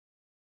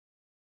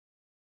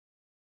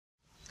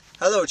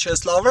Hello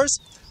chess lovers!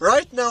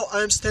 Right now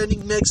I am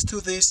standing next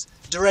to this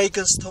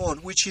dragon stone,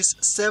 which is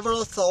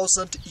several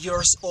thousand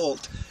years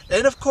old.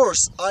 And of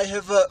course I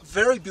have a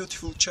very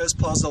beautiful chess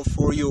puzzle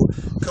for you,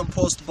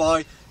 composed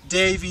by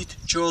David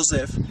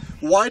Joseph.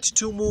 White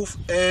to move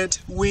and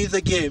win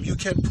the game. You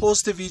can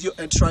pause the video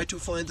and try to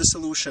find the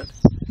solution.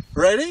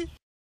 Ready?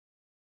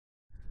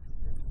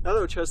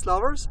 Hello chess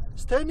lovers!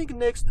 Standing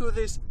next to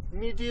this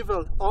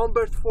medieval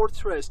Amber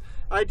fortress,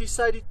 I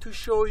decided to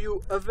show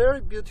you a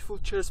very beautiful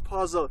chess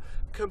puzzle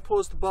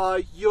composed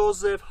by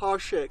Joseph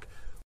Hašek.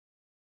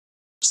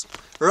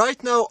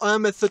 Right now I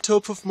am at the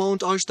top of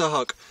Mount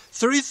Ajdahak,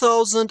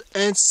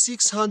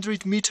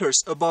 3,600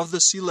 meters above the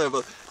sea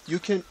level. You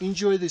can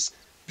enjoy this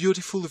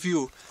beautiful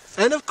view.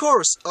 And of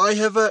course I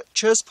have a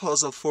chess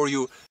puzzle for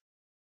you.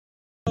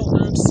 Now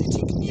I am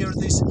sitting near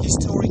this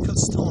historical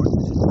stone,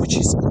 which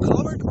is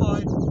covered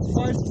by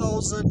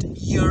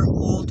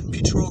 5,000-year-old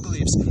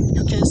petroglyphs.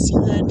 You can see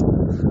that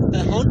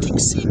a hunting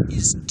scene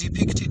is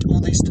depicted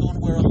on the stone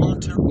where a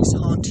hunter is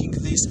hunting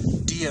this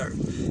deer.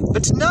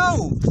 But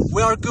now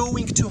we are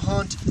going to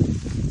hunt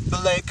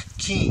Black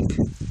King.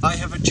 I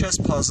have a chess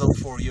puzzle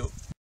for you.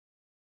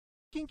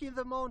 King in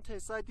the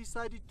mountains, I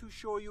decided to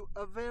show you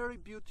a very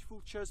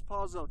beautiful chess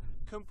puzzle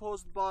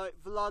composed by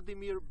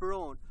Vladimir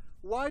Braun.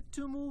 White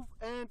to move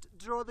and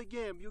draw the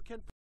game. You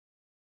can.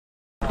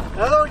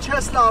 Hello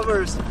chess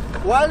lovers!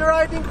 While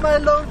riding my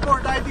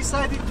longboard I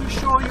decided to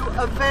show you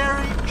a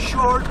very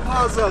short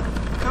puzzle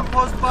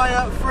composed by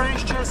a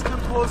French chess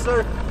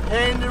composer,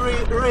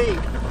 Henry Ring.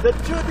 The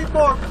 2D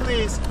board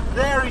please,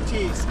 there it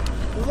is.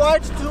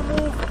 White to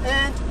move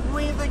and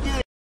win the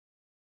game.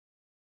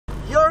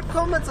 Your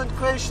comments and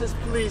questions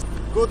please.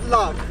 Good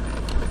luck!